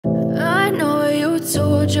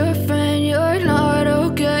told your friend you're not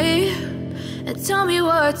okay, and tell me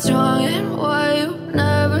what's wrong and why you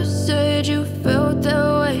never said you felt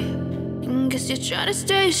that way. And guess you're trying to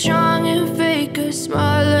stay strong and fake a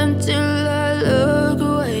smile until I look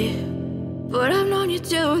away. But I've known you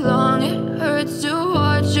too long, it hurts to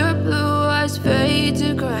watch your blue eyes fade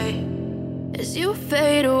to gray as you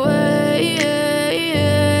fade away,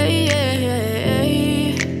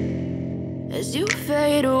 as you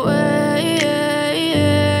fade away.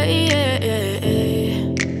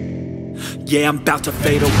 Yeah, I'm about to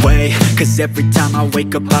fade away, cause every time I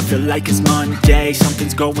wake up I feel like it's Monday.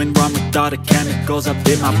 Something's going wrong with all the chemicals up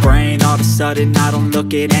in my brain. All of a sudden I don't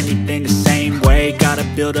look at anything the same way. Gotta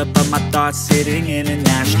build up of my thoughts sitting in an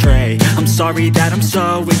ashtray. I'm sorry that I'm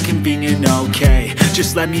so inconvenient, okay.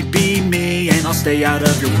 Just let me be me and I'll stay out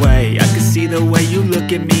of your way. I can see the way you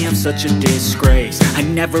look at me, I'm such a disgrace. I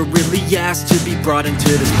never really asked to be brought into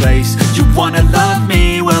this place. You wanna love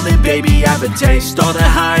me? Well then baby, have a taste. All the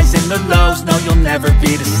highs and the lows, no, you'll never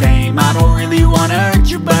be the same. I don't really wanna hurt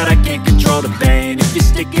you, but I can't control the pain. If you're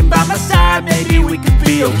sticking by my side, maybe we could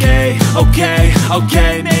be okay.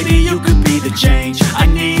 Okay, maybe you could be the change I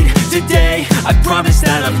need today. I promise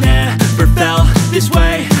that I've never felt this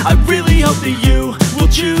way. I really hope that you will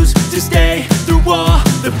choose to stay through all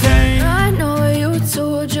the pain. I know you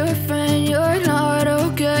told your friend you're not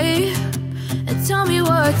okay, and tell me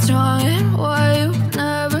what's wrong and why you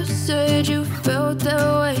never said you felt that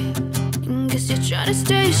way. Guess you're trying to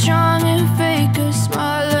stay strong and fake a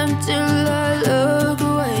smile until I look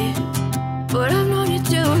away. But I've known you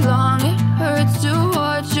too long, it hurts to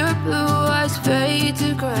watch your blue eyes fade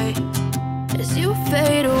to gray as you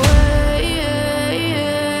fade away,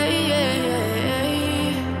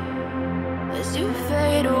 as you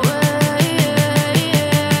fade away,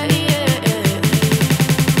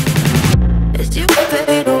 as you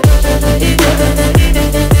fade away.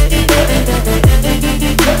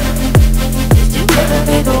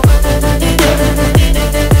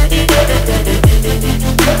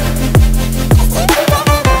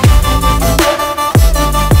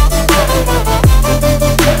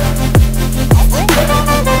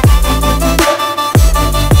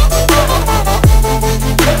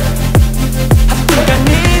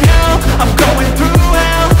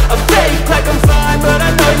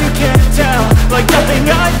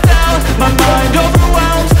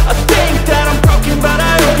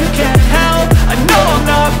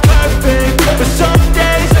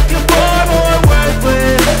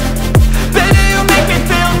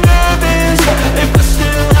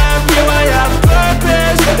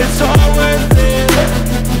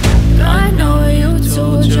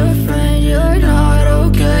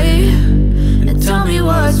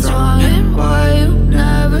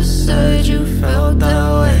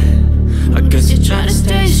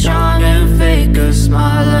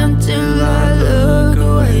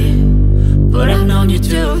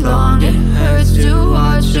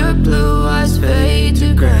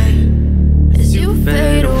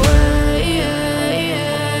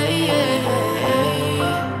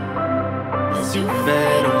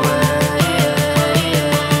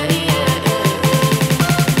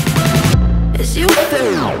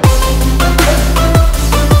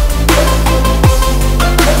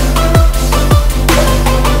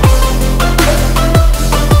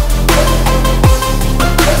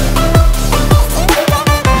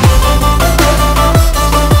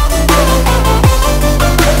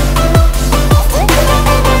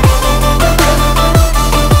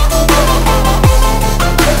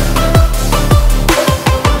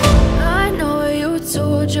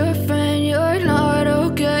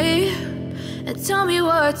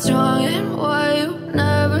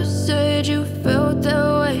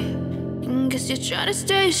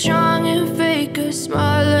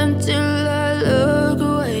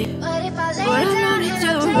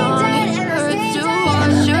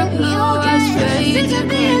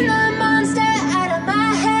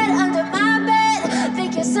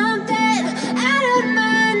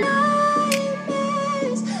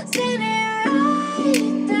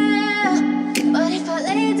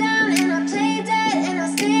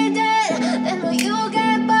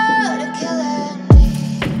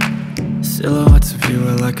 Silhouettes of you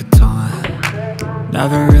are like a taunt.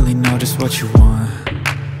 Never really know just what you want.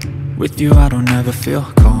 With you I don't ever feel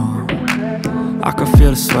calm. I can feel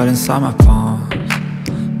the sweat inside my palms.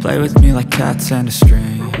 Play with me like cats and a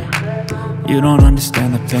string. You don't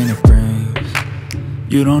understand the pain it brings.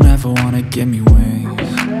 You don't ever wanna give me wings.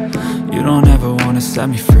 You don't ever wanna set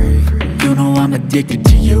me free. You know I'm addicted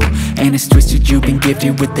to you, and it's twisted, you've been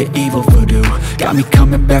gifted with the evil voodoo. Got me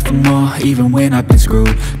coming back for more, even when I've been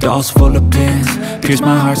screwed. Dolls full of pins, pierce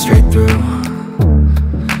my heart straight through.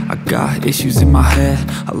 got issues in my head.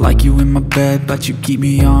 I like you in my bed, but you keep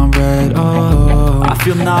me on red. Oh, I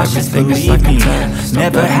feel nauseous, believe like me.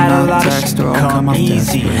 Never had a lot of shit come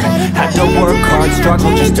easy. Had to work hard,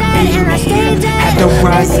 struggle just to be me. Had to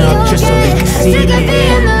rise up just so they could see me.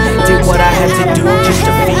 Did what I had to do just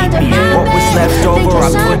to feed me. What was left over I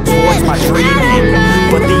put towards my dreaming.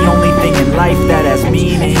 But the only thing in life that has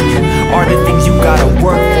meaning are the things you gotta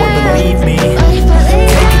work for, believe me.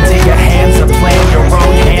 Take into your hands a plan, your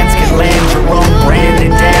own hands can land your own brand.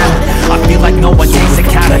 And damn, I feel like no one takes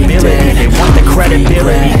accountability. They want the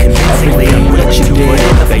credibility, convincingly I'm willing to put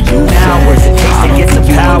in the hours it takes to get some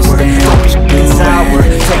power. Don't be f***ing sour,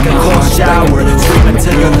 take a cold shower, scream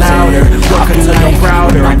until you're louder, work until you're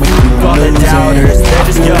prouder. I'm with all the doubters, they're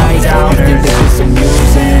just young doubters.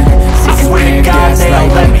 I swear to God they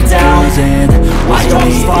don't let me down. I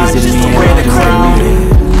don't fight just to wear the crown.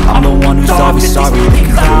 I'm the one who's always sorry in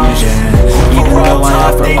conclusion. Even though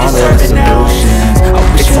I offer all the solutions, I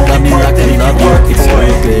wish you loved me like they love you, it's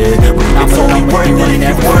stupid. When I'm alone with you, I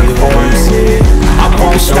never lose it. I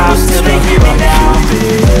won't stop till they hear me now.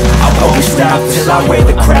 I won't stop till I wear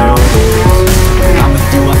the crown. I'm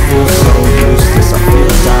with you, I feel so useless. I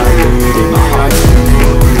feel diluted, my heart's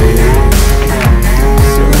polluted.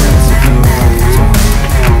 So that's a good time.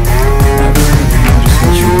 Never again, just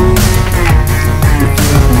what you want. With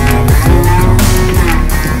you, I don't ever feel calm.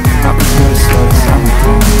 I prefer to slow the sound of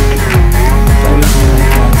calm. Play with me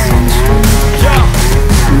like cats on the street. Yo,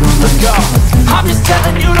 let's go. I'm just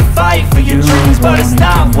telling you to fight for your dreams, but it's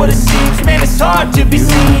not what it seems. Man, it's hard to be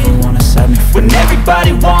seen when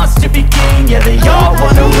everybody wants to be king. Yeah, they all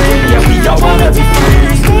wanna win. Yeah, we all wanna be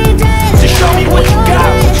free. So show me what you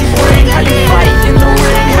got, what you bring. How you fight in the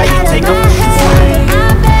ring, how you take a fucking swing.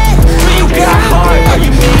 Do you got heart? Are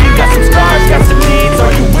you mean? Got some scars, got some needs.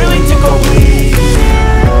 Are you willing to go bleed?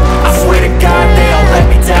 I swear to God they all let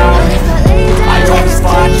me down. I always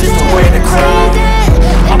fought just to wear the crown.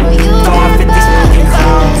 I'm off at these fucking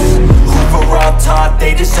clowns who were all taught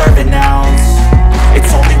they deserve an ounce.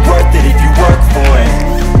 It's only worth it if you work for it.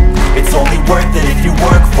 It's only worth it if you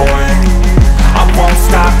work for it. I won't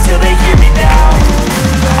stop till they hear me now.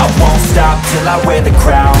 I won't stop till I wear the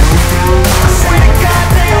crown. I swear to God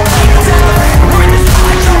they all let me down. We're in this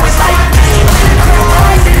fight, you always like this. You let the crown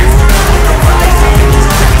rising, it's the rising. You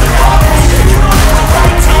don't have to love me, you don't have to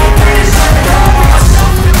fight me. You're deserving of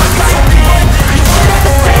myself and my psyche. You should have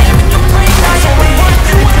the same in your brain. I ain't worth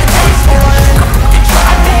it when it takes for it. You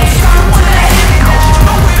try me, you wanna hate me. You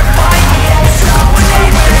know where to find me. It's not what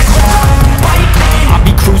hate it. Fight me. I'll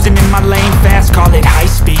be cruising in my lane fast, call it high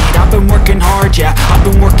speed. I've been working hard, yeah, I've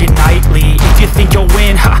been working nightly. If you think you'll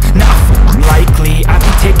win, ha, nah, likely. I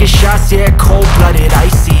be taking shots, yeah, cold-blooded,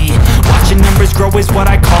 icy. Watching numbers grow is what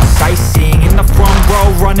I call sightseeing. In the front row,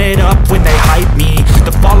 run it up when they hype me.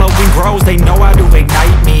 The following grows, they know how to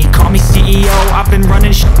ignite me. Call me CEO, I've been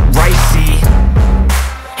running shit right, see.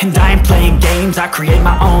 And I ain't playing games, I create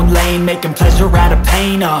my own lane, making pleasure out of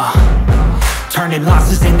pain, turning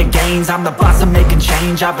losses into gains. I'm the boss, I'm making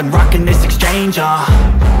change. I've been rocking this exchange,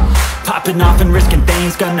 popping off and risking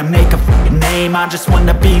things. Gonna make a f***ing name, I just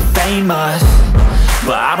wanna be famous.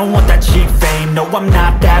 But I don't want that cheap fame, no I'm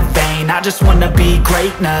not that vain. I just wanna be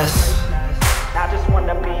greatness. I just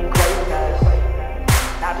wanna be greatness.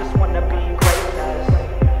 I just wanna be greatness.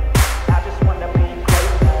 I just wanna be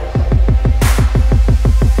greatness.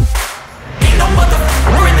 Ain't no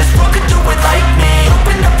motherfucker in this world could do it like me.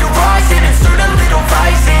 Open up your eyes and insert a little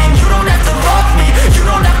rising. You don't have to love me, you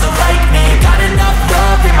don't have to like me. Got enough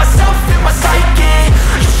love in myself, in my psyche.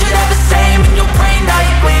 You should have the same in your brain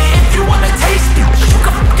nightly. If you wanna taste me, you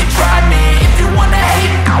can fucking try me. If you wanna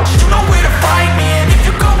hate me, you know where to find me. And if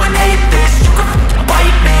you go and hate this, you can fucking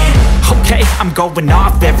bite me. Okay, I'm going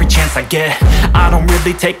off every chance I get. I don't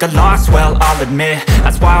really take a loss, well, I'll admit.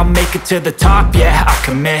 That's why I'll make it to the top, yeah, I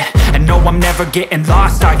commit. And no, I'm never getting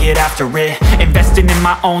lost, I get after it. Investing in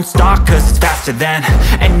my own stock, cause it's faster than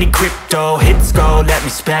any crypto hits go, let me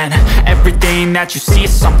spend. Everything that you see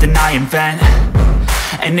is something I invent.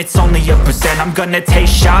 And it's only a percent. I'm gonna take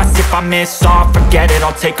shots. If I miss all, forget it.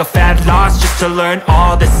 I'll take a fat loss just to learn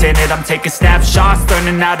all that's in it. I'm taking snapshots,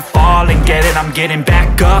 learning how to fall and get it. I'm getting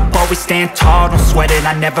back up, always stand tall, don't sweat it.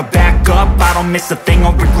 I never back up, I don't miss a thing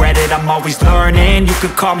or regret it. I'm always learning, you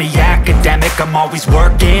could call me academic. I'm always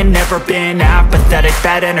working, never been apathetic.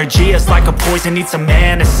 That energy is like a poison, needs some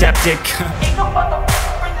antiseptic. Ain't no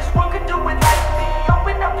motherfucker in this world could do it like me.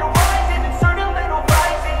 Open up your eyes and insert a little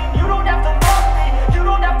rising. You don't have to love me, you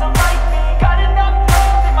don't have to like me. Got enough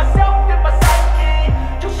love in myself, in my psyche.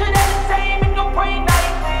 You should have the same in your brain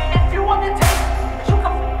nightly. If you wanna taste me, you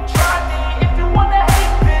can try me. If you wanna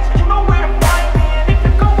hate, bitch, you know where to find me. And if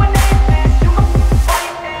you go and hate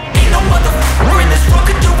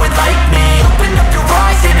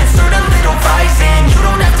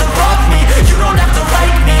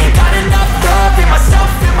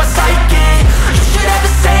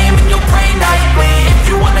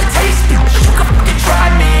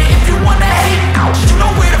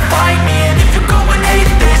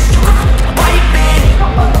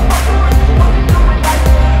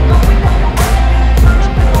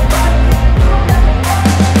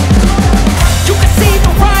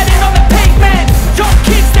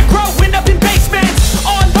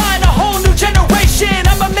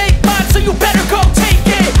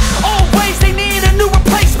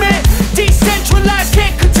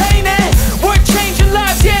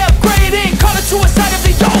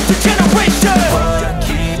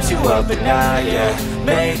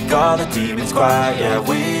demons quiet, yeah.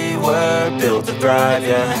 We were built to thrive,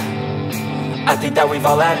 yeah. I think that we've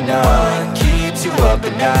all had enough. What keeps you up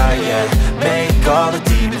at night, yeah? Make all the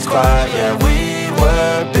demons quiet, yeah. We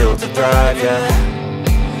were built to thrive, yeah.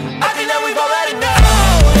 I think that we've all had enough.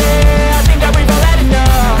 Oh, yeah, I think that we've all had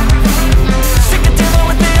enough. Sick of dealing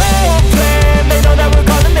with the old plan. They know that we're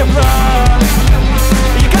calling it wrong.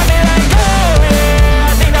 You got me like, oh yeah,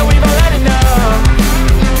 I think that we've all had enough.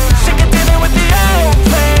 Sick of dealing with the old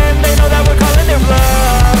plan. They know that we're calling it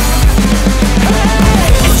wrong.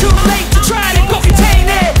 Hey, it's too late to try to go contain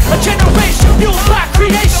it. A generation fueled by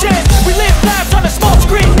creation. We live lives on a small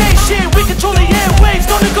screen nation. We control the airwaves,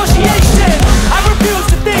 no negotiation. I refuse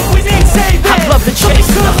to think we need saving. I love the chase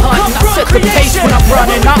and the hunt, and I set the pace when I'm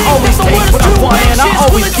running. I always take what I want and I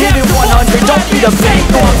always give it 100. Don't be the bank,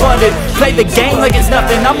 no I'm funded. Play the game like it's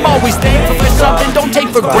nothing. I'm always thankful for something. Don't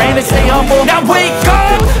take for granted, stay humble. Now wake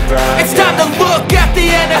up, it's time to look at the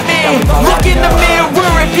enemy. Look in the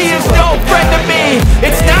mirror if he is no friend to me.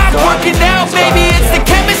 It's not working out, maybe it's the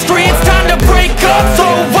chemistry. It's time to break up so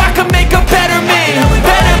I can make a better me.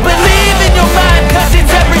 Better believe in your mind, cause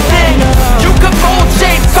it's everything. You can mold,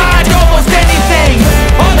 shape, find almost anything.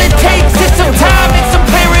 All it takes is some time and some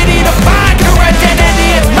clarity to find your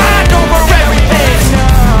identity. It's mind over everything.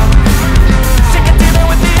 Sick of dealing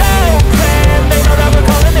with the old plan. They know that we're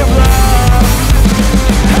calling it wrong.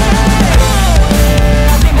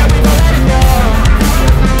 I think that we've all had enough.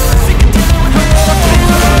 Sick of dealing with the old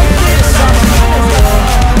plan.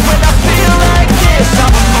 When I feel like this,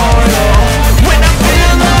 I'm immortal. When I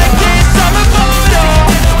feel like this, I'm immortal.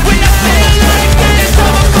 When I feel like this,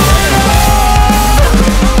 I'm immortal.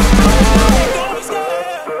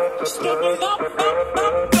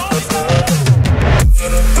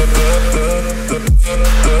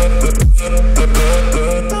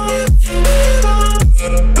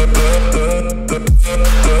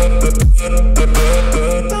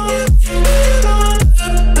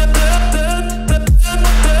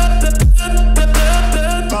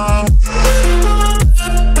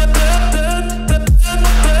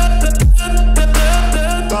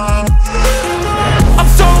 I'm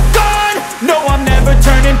so gone, no I'm never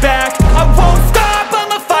turning back. I won't stop,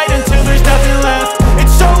 I'ma fight until there's nothing left.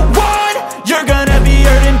 It's so on, you're gonna be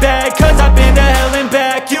hurting bad. Cause I've been to hell and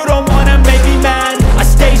back. You don't wanna make me mad. I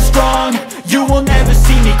stay strong, you will never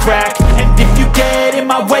see me crack. And if you get in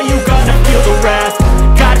my way, you're gonna feel the wrath.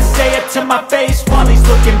 Gotta say it to my face while he's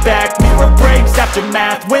looking back. Mirror breaks after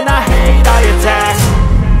math. When I hate, I attack.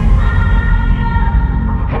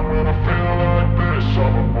 And when I feel like this,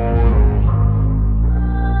 I'm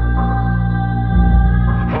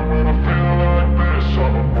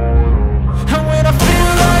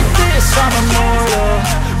immortal.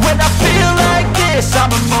 When I feel like this,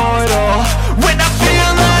 I'm immortal. When I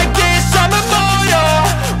feel like this, I'm immortal.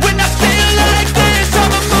 When I feel like this,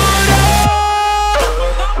 I'm immortal.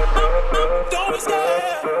 Don't be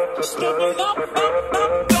scared. Just give me up.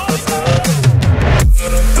 Don't be scared.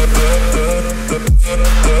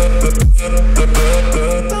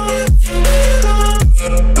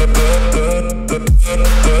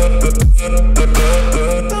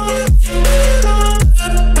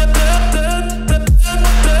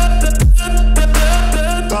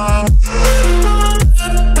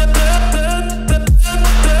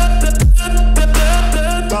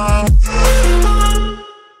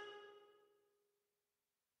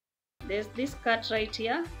 There's this cut right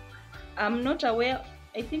here. I'm not aware.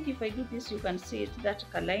 I think if I do this, you can see it, that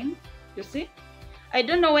line. You see? I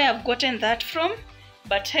don't know where I've gotten that from,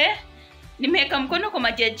 but hey, nimeweka mkono kwa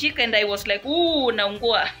majajika and I was like, ooh,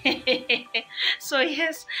 naungua. So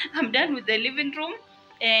yes, I'm done with the living room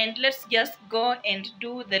and let's just go and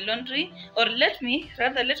do the laundry. Or let me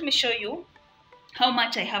show you how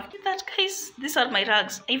much I have. With that, guys, these are my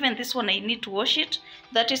rugs. Even this one, I need to wash it.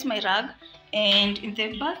 That is my rug. And in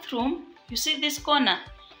the bathroom, you see this corner?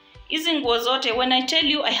 Hizi nguo zote, when I tell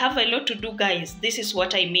you I have a lot to do, guys, this is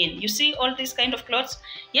what I mean. You see all these kind of clothes?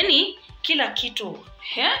 Yani, kila kitu.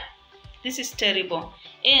 Yeah? This is terrible.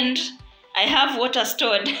 And I have water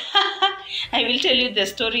stored. I will tell you the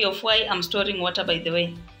story of why I'm storing water, by the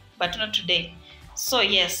way. But not today. So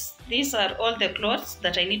yes, these are all the clothes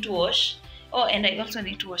that I need to wash. Oh, and I also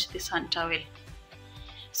need to wash this hand towel.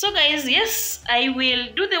 So guys, yes, I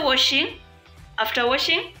will do the washing. After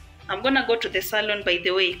washing, I'm gonna go to the salon, by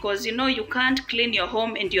the way, because you know you can't clean your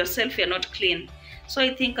home and yourself you're not clean. So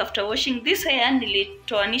I think after washing this hair,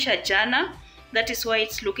 nilitoanisha jana. That is why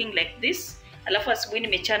it's looking like this. Alafu asubuhi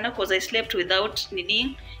nimechana because I slept without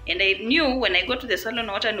needing, and I knew when I go to the salon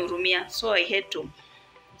wata nurumia, so I had to.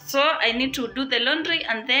 So I need to do the laundry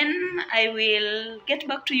and then I will get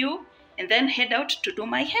back to you and then head out to do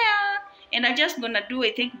my hair. And I'm just gonna do,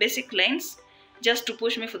 I think, basic lines just to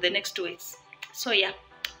push me for the next 2 weeks. So yeah,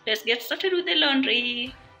 let's get started with the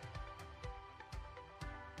laundry.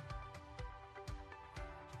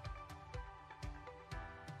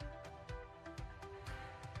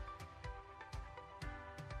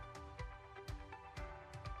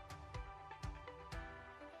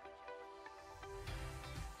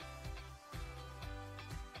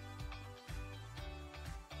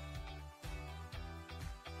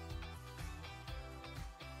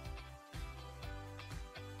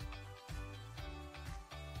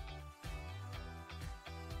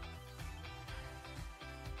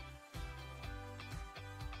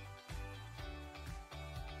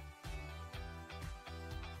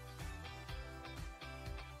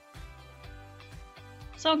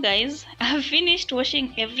 So guys, I've finished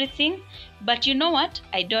washing everything, but you know what?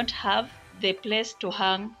 I don't have the place to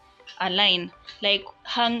hang a line. Like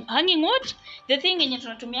hanging what? The thing yenye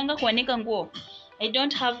tunatumianga kuanika nguo. I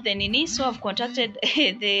don't have the nini, so I've contacted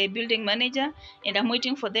the building manager and I'm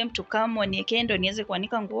waiting for them to come wanieke ndo niweze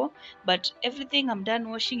kuanika nguo. But everything I'm done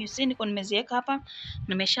washing. You see niko nimeziweka hapa.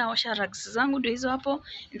 Nimeshaosha rags zangu ndio hizo hapo.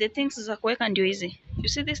 The things za kuweka ndio hizi. You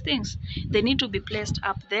see these things? They need to be placed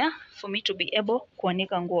up there for me to be able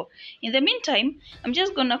kuanika nguo. In the meantime, I'm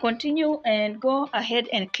just gonna continue and go ahead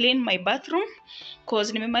and clean my bathroom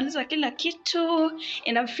cause nimemaliza kila kitu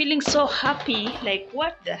and I'm feeling so happy. Like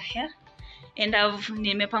what the hell? And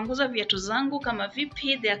nimepanguza viatu zangu kama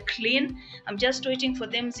vipi, they are clean. I'm just waiting for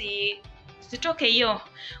them zitoke hiyo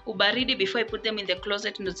ubaridi before I put them in the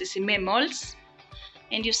closet ndo zisimee molds.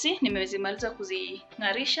 And you see nimezimaliza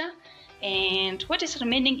kuzing'arisha and what is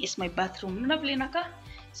remaining is my bathroom. Unaona vile inakaa?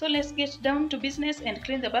 So let's get down to business and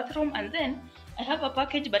clean the bathroom, and then I have a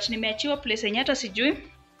package but nimeachiwa place yenye hata sijui.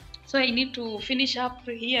 So I need to finish up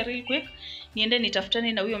here real quick. Niende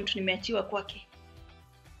nitafutane na huyo mtu nimeachiwa kwake.